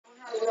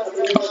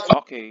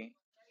Okay.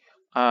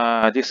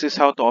 This is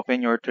how to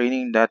open your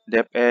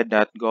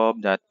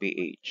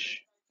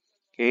training.deped.gov.ph.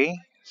 Okay.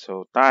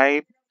 So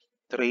type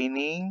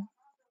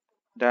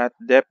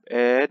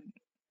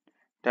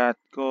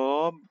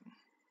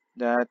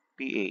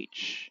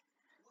training.deped.gov.ph.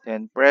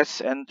 Then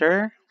press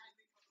enter.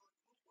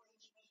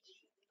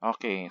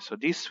 Okay. So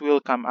this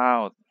will come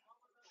out.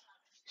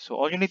 So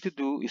all you need to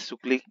do is to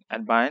click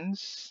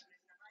advance.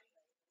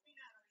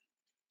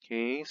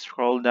 Okay.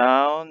 Scroll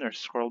down or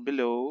scroll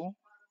below.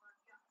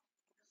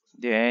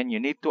 Then you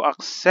need to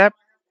accept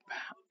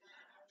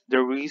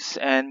the risk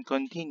and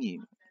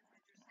continue.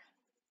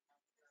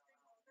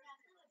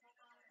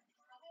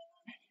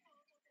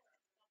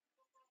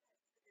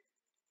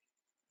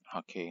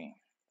 Okay.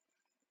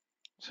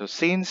 So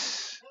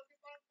since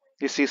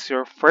this is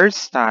your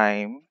first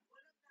time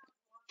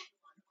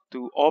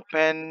to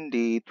open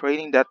the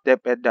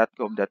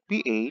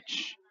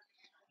training.deped.gov.ph,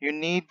 you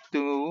need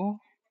to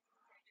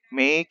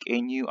make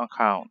a new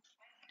account.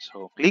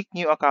 So click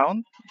new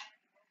account.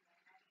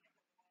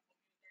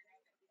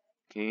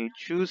 Okay,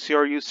 choose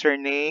your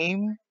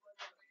username,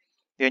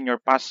 then your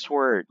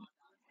password.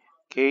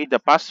 Okay, the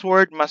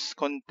password must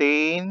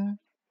contain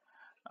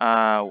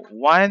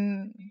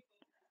one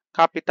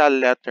capital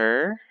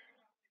letter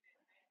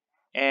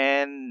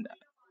and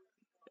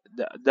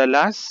the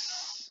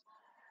last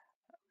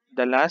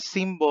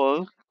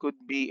symbol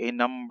could be a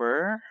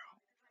number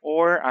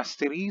or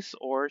asterisk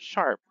or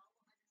sharp.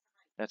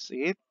 That's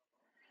it.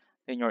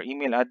 Then your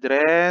email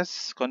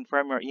address,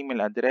 confirm your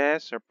email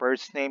address, your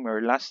first name,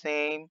 your last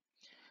name,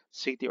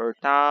 city or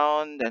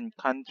town, then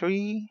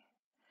country.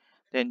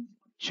 Then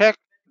check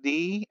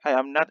I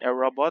am not a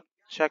robot.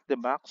 Check the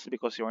box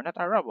because you are not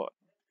a robot.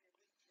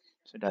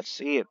 So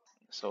that's it.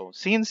 So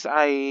since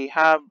I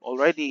have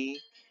already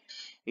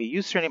a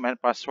username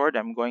and password,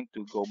 I'm going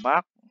to go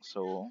back.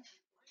 So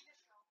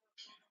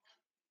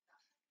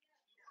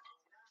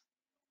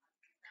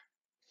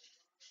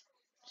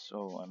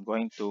I'm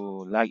going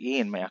to log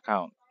in my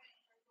account.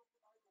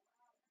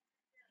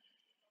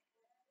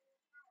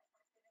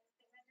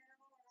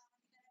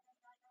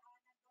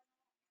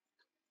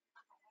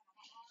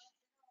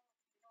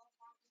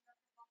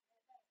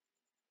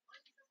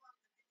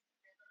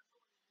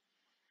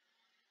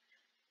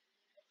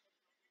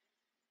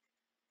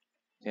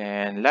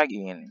 Then log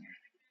in.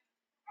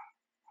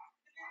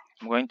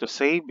 I'm going to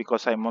save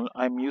because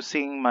I'm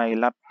using my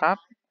laptop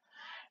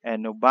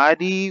and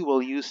nobody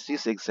will use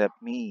this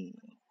except me.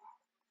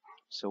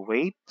 So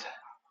wait.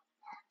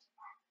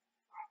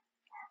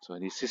 So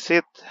this is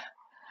it.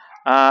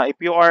 If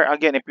you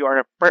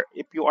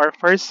are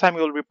first time,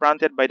 you will be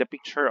prompted by the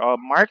picture of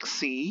Mark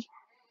C.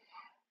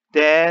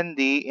 Then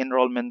the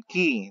enrollment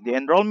key. The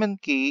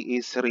enrollment key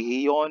is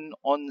Region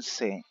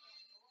 11.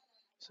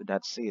 So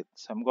that's it.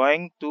 So I'm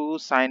going to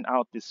sign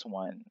out this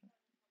one.